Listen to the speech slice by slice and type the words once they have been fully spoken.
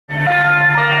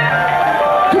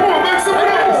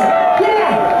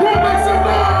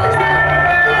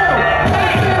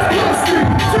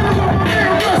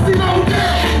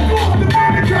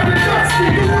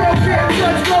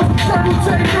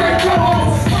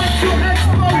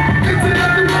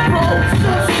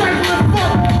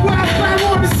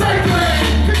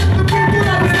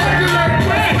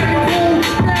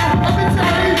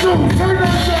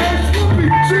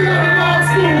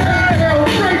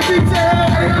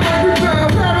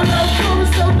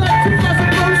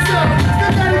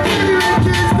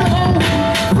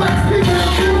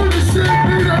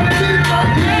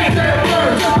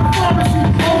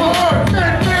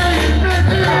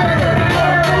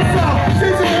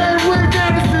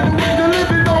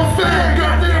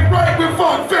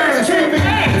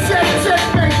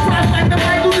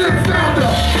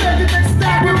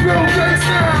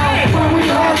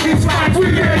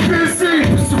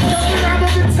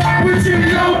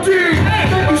OD.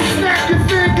 Make you snap your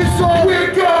fingers off. We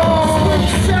go. Switch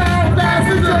sound, that's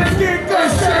the just get that.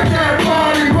 Shake that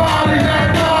body, that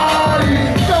body.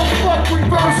 Don't fuck with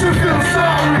boss, you feel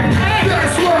sorry.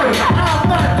 That's what I'm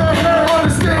not the hell.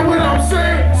 Understand what I'm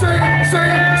saying? Saying.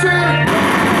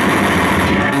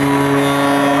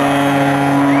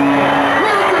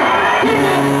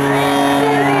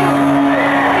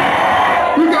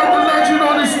 We got the legend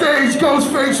on the stage,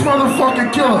 Ghostface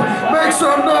motherfucking Killah. Make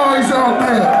some noise out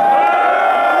there.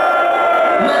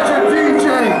 Legend DJ.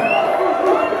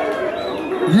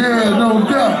 Yeah, no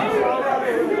doubt.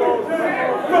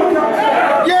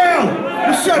 Yo,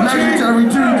 what's up, legendary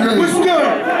DJ? What's good?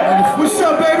 What's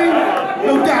up, baby?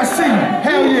 No doubt, I see you.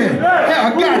 Hell yeah. Hell, I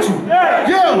got you.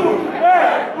 Yo,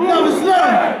 love is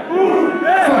love.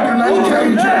 Fucking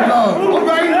legendary DJ love.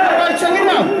 Alright, check it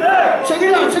out. Check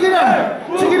it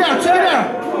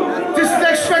out. This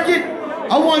next record,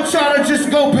 I want y'all to just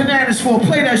go bananas for.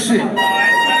 Play that shit.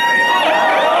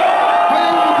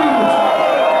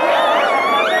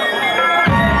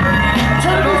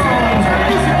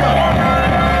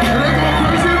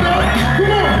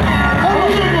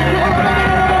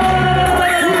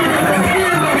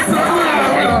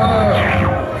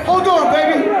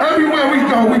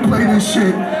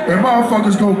 Shit, and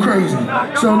motherfuckers go crazy.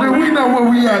 So then we know where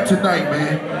we at tonight,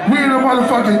 man. We in a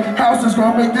motherfucking house that's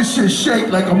gonna make this shit shake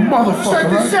like a motherfucker. Check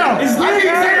this out. Is Leeds in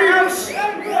the house?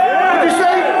 What'd you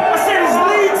say? I said, is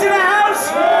Leeds in the house?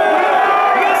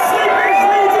 You sleeping? Is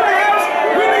Leeds in the house?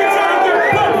 We need time to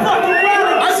get fucking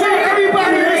rolling. I see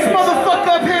everybody in this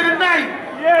motherfucker up here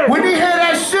tonight. When he hear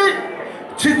that shit,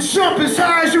 to jump as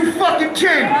high as you fucking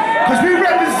can. Cause we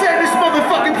represent this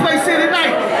motherfucking place here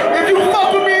tonight. If you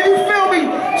fuck with me and you feel me,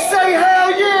 say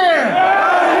hell yeah.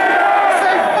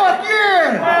 Say fuck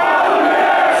yeah.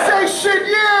 Say shit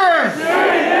yeah.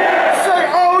 Say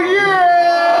oh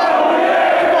yeah.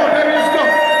 Come on, baby, let's go.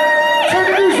 Turn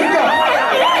the music up.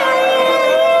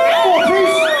 Come on,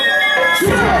 please.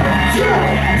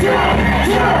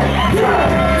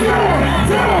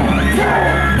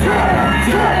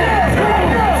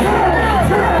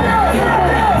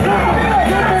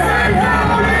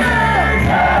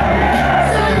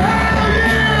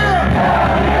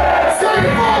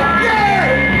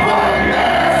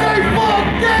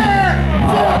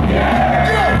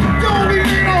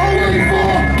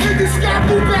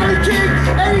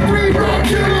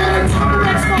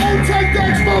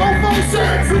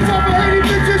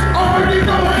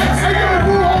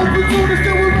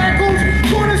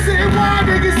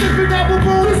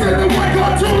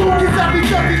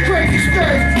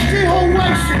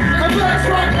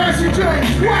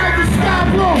 Why the sky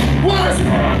blow?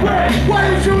 Why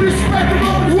did you respect the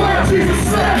road? Why Jesus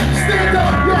said, stand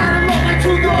up, you're out of luck like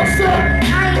two dogs up.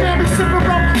 I ain't never sipping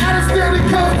rum, I just stand in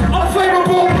cups,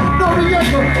 unflammable, no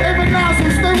Diego, even nozzle,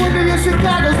 stay with me in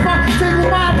Chicago's my table,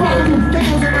 my apology. They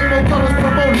goes in rainbow colors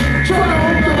promoted. Try to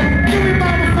hold on, give me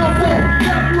mama for a phone.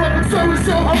 Wrap you up and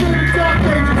so, I'm in the dark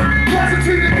ages.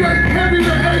 Positive to great, heavy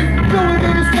to hate, knowing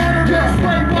niggas down the best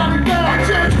way while we die. I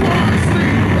judge wisely,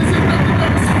 is it nothing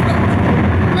ever seen?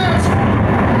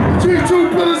 Two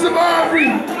pillars of ivory.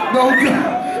 No God.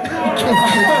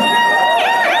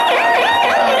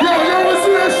 Yo, y'all wanna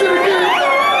see that shit again?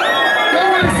 Y'all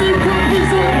wanna see him come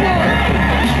please on the bar?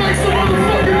 Make some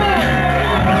motherfucking noise.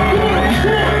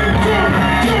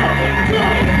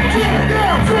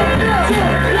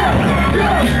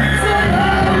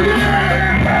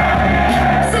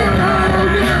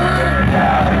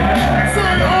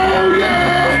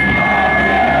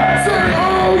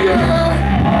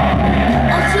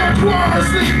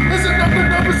 There's another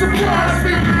number surprise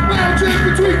me. Lounging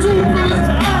between two pillars.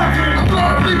 I'm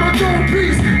lovely, my own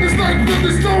peace. It's like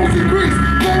the stones in Greece.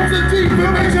 Bones are deep,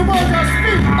 it makes your mouth I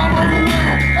speak. I'm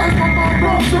overwhelmed as my mom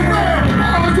roams around.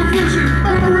 I was a vision,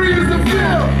 memory is the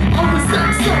feel. I'm the sex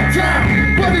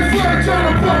sometime. Bloody flags on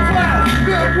a buck cloud.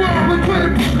 That world will play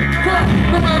crap.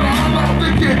 No matter how loud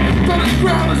they get, though the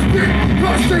ground is big.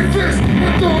 Plus they fist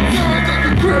and throw time like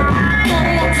a grip.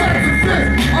 All types of fists.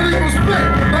 I leave them split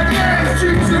like ass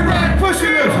cheeks and right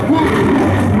pushing it. Come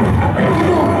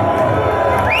on.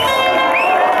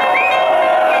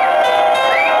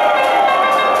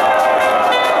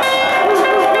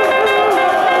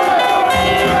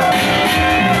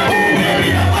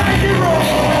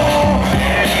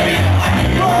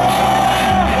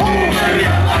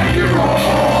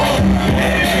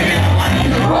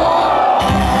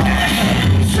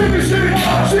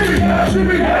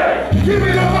 Give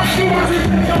me the mic,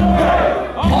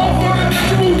 all for the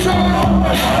natural charm.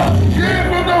 Yeah,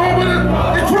 from the home of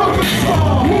the broken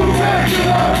squad. Wu-tang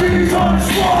Killah, bees on the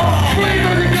squad. Bring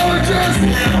on the color. chest.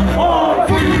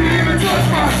 For you to even touch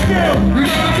my skill. You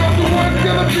gotta go to one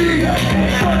killer beat.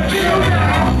 Kill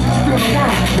now. Still the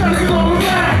work. Let's go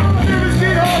around. Niggas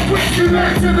get off with you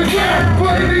legs to the ground.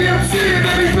 Play the MC in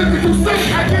any physical state.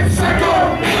 I get psycho.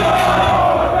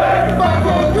 My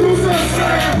producer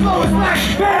slam. Flow is like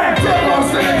bad. Tell all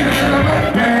saying it in a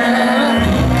band.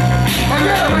 I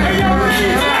got it. Hey, yo,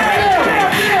 Leeds.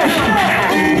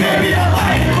 Baby, I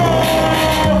like it all.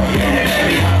 Yeah,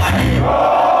 baby, I like it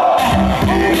all.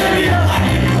 Oh, baby, I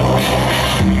like it all.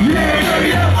 Yeah,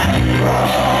 baby, I like it all.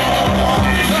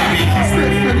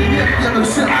 Stick for the yellow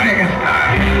shit, nigga.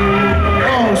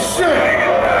 Oh, shit.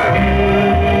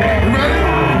 You ready?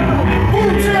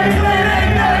 Wu-tang Clan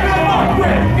ain't nothing to fuck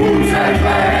with. Wu-tang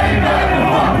Clan ain't nothing to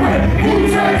fuck with.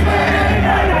 Wu-tang Clan ain't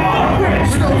nothing to fuck with.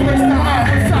 Snowflakes to hide,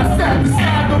 shots at the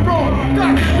side of the road.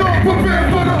 Don't prepare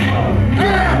for the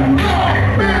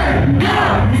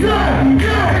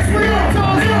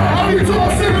I'll be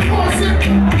tossing and forcing,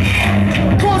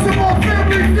 causing more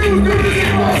family feuds, do this in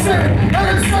Boston. And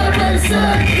it's survey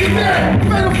said, he's there.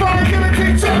 Pedophile, gonna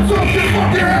take chops off your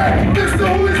fucking head. Mister,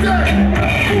 who is that?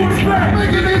 Who is back?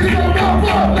 Make it easy, go mouth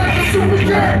up like a super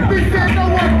cat. We fear no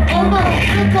one, oh no.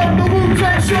 Here come the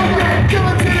wu-tang sugar. Give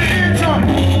it to the eardrum.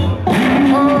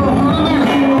 Oh,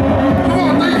 hallelujah. Come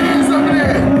on, throw your hands up in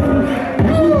there.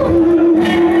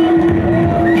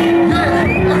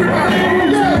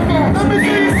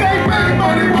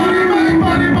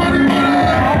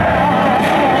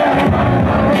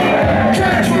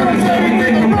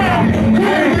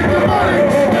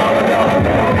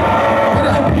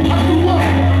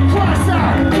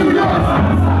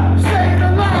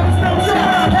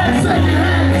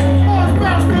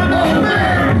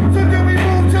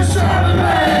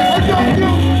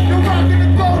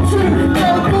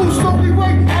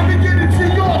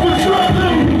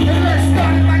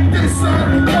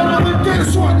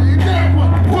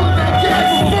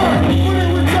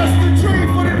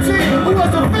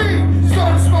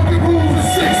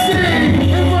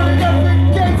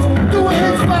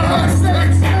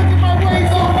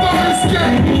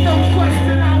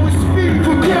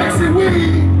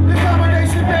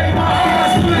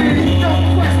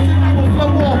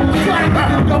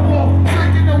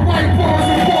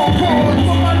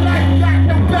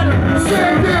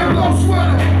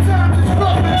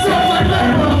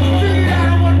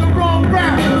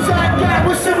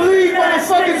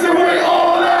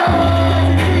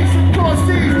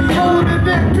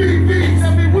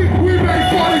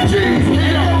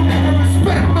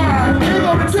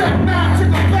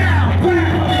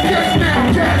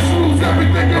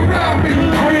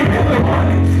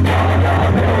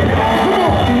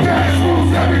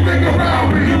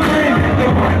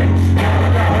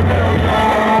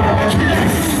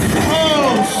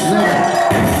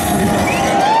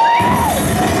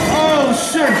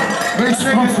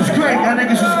 Niggas is great. Y'all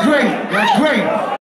niggas is great. Y'all great.